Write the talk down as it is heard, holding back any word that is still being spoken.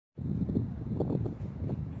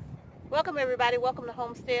Welcome everybody, welcome to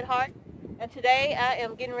Homestead Heart. And today I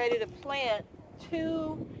am getting ready to plant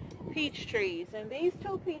 2 peach trees. And these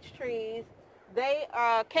 2 peach trees, they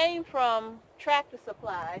came from Tractor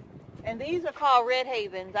Supply. And these are called Red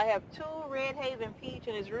Havens. I have 2 Red Haven peach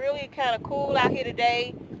and it's really kind of cool out here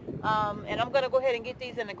today. And I'm going to go ahead and get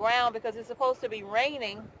these in the ground because it's supposed to be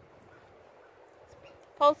raining. It's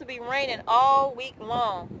supposed to be raining all week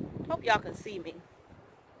long. Hope y'all can see me.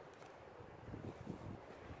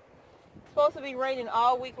 Supposed to be raining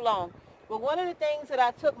all week long. But one of the things that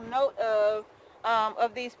I took note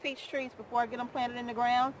of these peach trees before I get them planted in the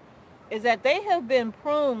ground is that they have been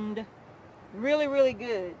pruned really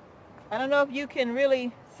good. I don't know if you can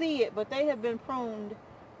really see it, but they have been pruned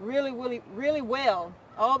really well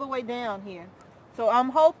all the way down here. So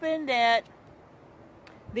I'm hoping that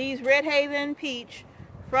these Red Haven peach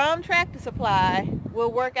from Tractor Supply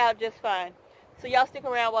will work out just fine. So y'all stick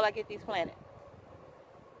around while I get these planted.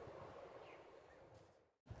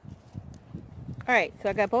 Alright, so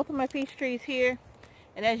I got both of my peach trees here,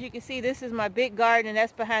 and as you can see, this is my big garden, and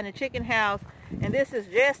that's behind the chicken house, and this is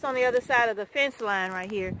just on the other side of the fence line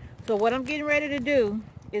right here. So what I'm getting ready to do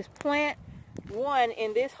is plant one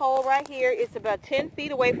in this hole right here. It's about 10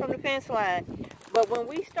 feet away from the fence line, but when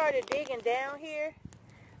we started digging down here,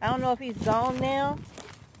 I don't know if he's gone now,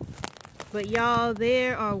 but y'all,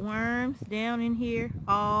 there are worms down in here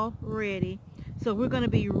already. So we're going to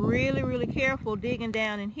be really careful digging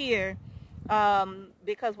down in here.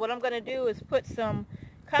 Because what I'm going to do is put some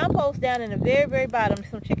compost down in the very bottom,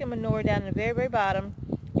 some chicken manure down in the very bottom,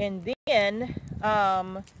 and then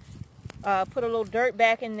put a little dirt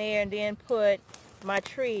back in there, and then put my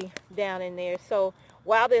tree down in there. So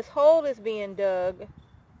while this hole is being dug,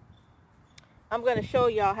 I'm going to show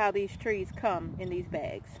y'all how these trees come in these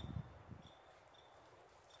bags.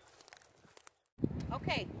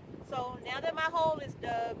 Okay, so now that my hole is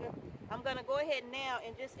dug, I'm going to go ahead now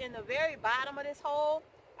and just in the very bottom of this hole,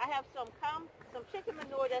 I have some chicken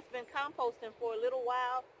manure that's been composting for a little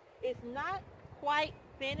while. It's not quite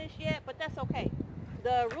finished yet, but that's okay.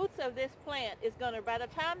 The roots of this plant is going to, by the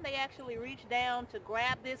time they actually reach down to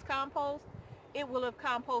grab this compost, it will have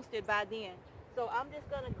composted by then. So I'm just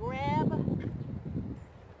going to grab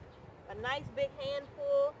a nice big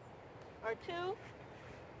handful or 2,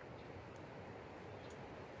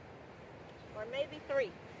 or maybe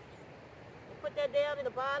 3. Put that down in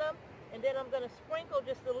the bottom, and then I'm going to sprinkle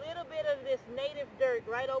just a little bit of this native dirt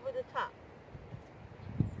right over the top.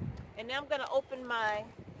 And now I'm going to open my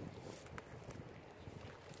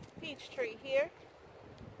peach tree here.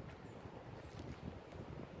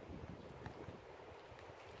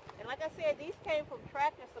 And like I said, these came from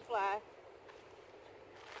Tractor Supply.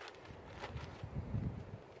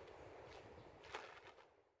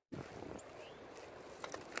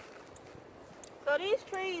 So these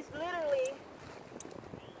trees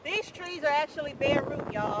are actually bare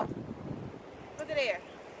root, y'all. Look at there.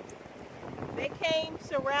 They came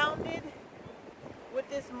surrounded with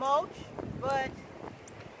this mulch, but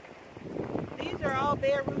these are all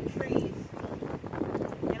bare root trees.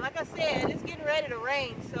 And like I said, it's getting ready to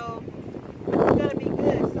rain, so it's going to be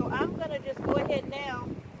good. So I'm going to just go ahead now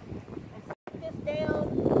and set this down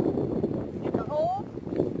in the hole.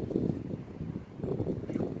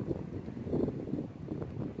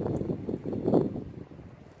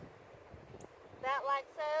 Like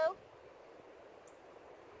so.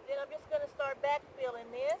 Then I'm just going to start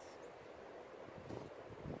backfilling this.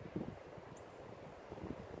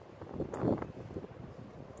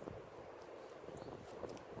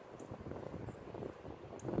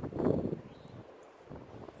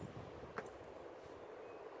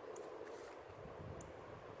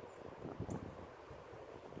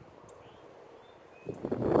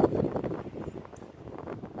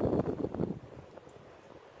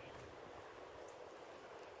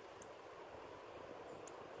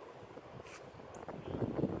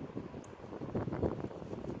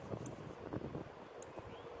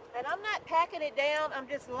 And I'm not packing it down, I'm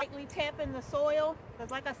just lightly tamping the soil,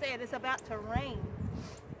 because like I said, it's about to rain.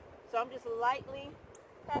 So I'm just lightly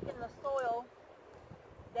packing the soil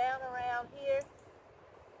down around here.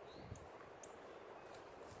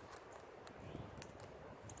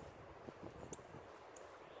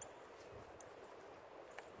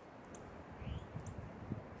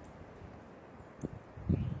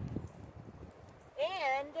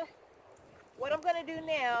 And what I'm going to do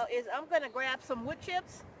now is I'm going to grab some wood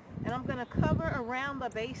chips, and I'm going to cover around the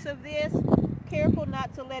base of this. Careful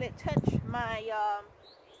not to let it touch my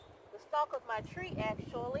the stalk of my tree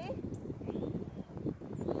actually.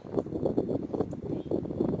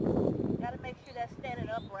 Got to make sure that's standing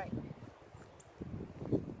upright.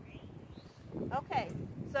 Okay,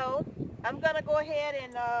 So I'm going to go ahead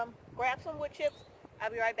and grab some wood chips. I'll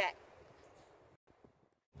be right back.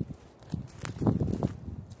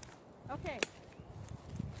 Okay.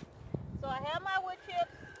 So I have my wood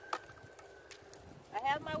chips. I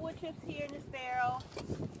have my wood chips here in this barrel.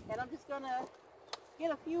 And I'm just going to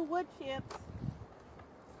get a few wood chips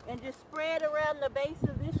and just spread around the base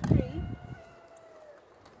of this tree.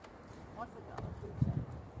 What's it going?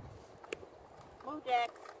 Move, Jack.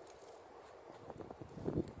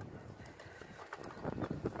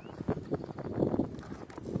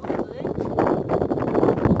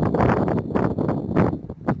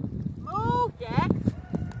 Move, Jack.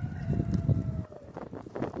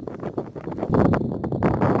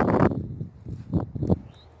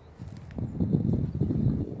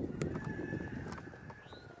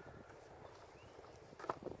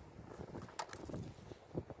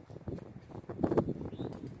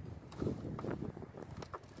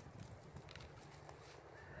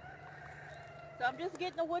 So I'm just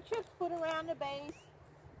getting the wood chips put around the base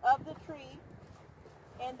of the tree.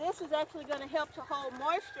 And this is actually going to help to hold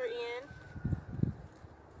moisture in.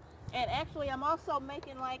 And actually I'm also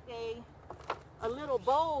making like a little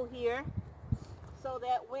bowl here so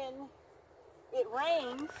that when it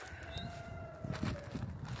rains,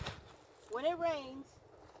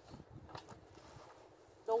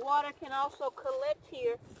 the water can also collect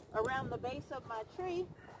here around the base of my tree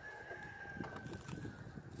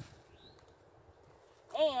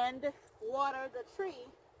and water the tree,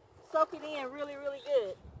 soak it in really, really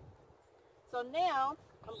good. So now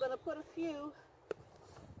I'm going to put a few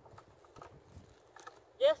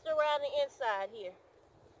just around the inside here.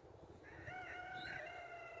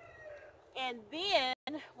 And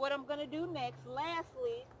then what I'm going to do next,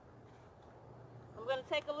 lastly, I'm going to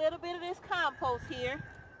take a little bit of this compost here.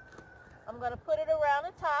 I'm going to put it around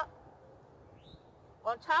the top,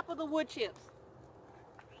 on top of the wood chips.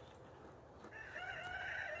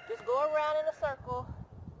 Just go around in a circle.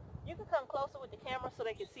 You can come closer with the camera so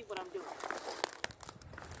they can see what I'm doing.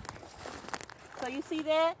 So you see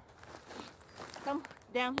that? Come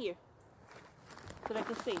down here so they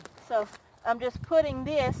can see. So I'm just putting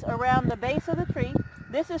this around the base of the tree.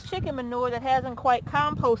 This is chicken manure that hasn't quite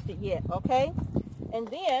composted yet, okay? And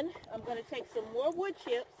then I'm going to take some more wood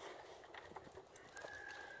chips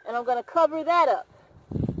and I'm going to cover that up,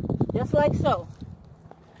 just like so.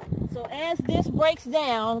 So as this breaks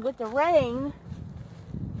down with the rain,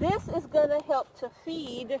 this is going to help to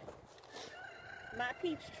feed my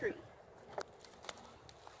peach tree.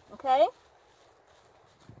 Okay?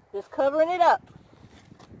 Just covering it up.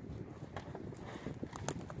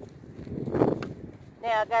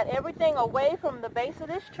 Now I got everything away from the base of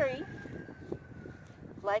this tree,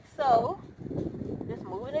 like so. Just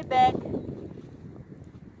moving it back.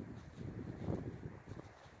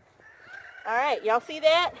 Alright, y'all see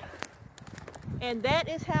that? And that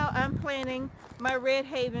is how I'm planting my Red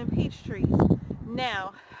Haven peach trees.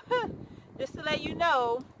 Now, just to let you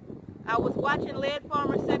know, I was watching Lead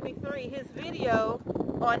Farmer 73, his video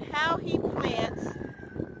on how he plants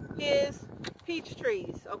his peach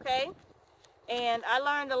trees, okay? And I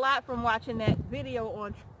learned a lot from watching that video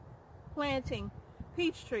on planting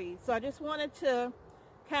peach trees. So I just wanted to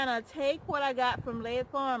kind of take what I got from Lead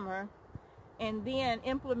Farmer and then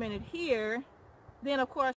implement it here. Then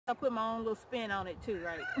of course I put my own little spin on it too,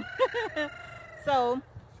 right? So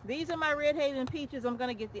these are my Red Haven peaches. I'm going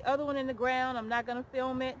to get the other one in the ground. I'm not going to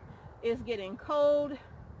film it. It's getting cold,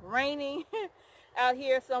 rainy out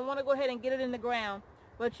here, so I want to go ahead and get it in the ground.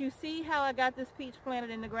 But you see how I got this peach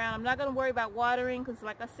planted in the ground. I'm not going to worry about watering because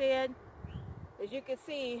like I said, as you can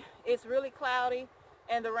see, it's really cloudy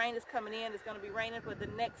and the rain is coming in. It's going to be raining for the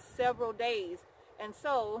next several days. And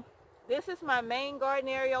so this is my main garden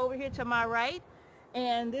area over here to my right.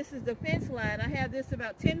 And this is the fence line. I have this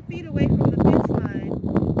about 10 feet away from the fence line.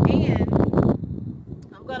 And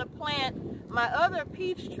I'm going to plant my other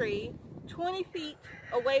peach tree 20 feet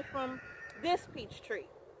away from this peach tree.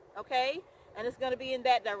 Okay? And it's going to be in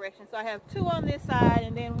that direction. So I have two on this side.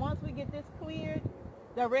 And then once we get this cleared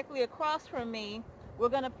directly across from me, we're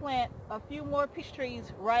going to plant a few more peach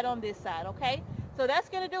trees right on this side. Okay? So that's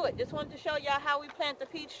going to do it. Just wanted to show y'all how we plant the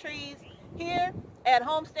peach trees here at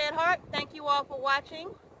Homestead Heart. Thank you all for watching.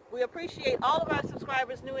 We appreciate all of our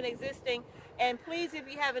subscribers, new and existing. And please, if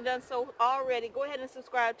you haven't done so already, go ahead and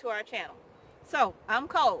subscribe to our channel. So, I'm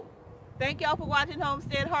Cole. Thank y'all for watching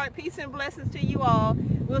Homestead Heart. Peace and blessings to you all.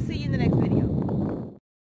 We'll see you in the next video.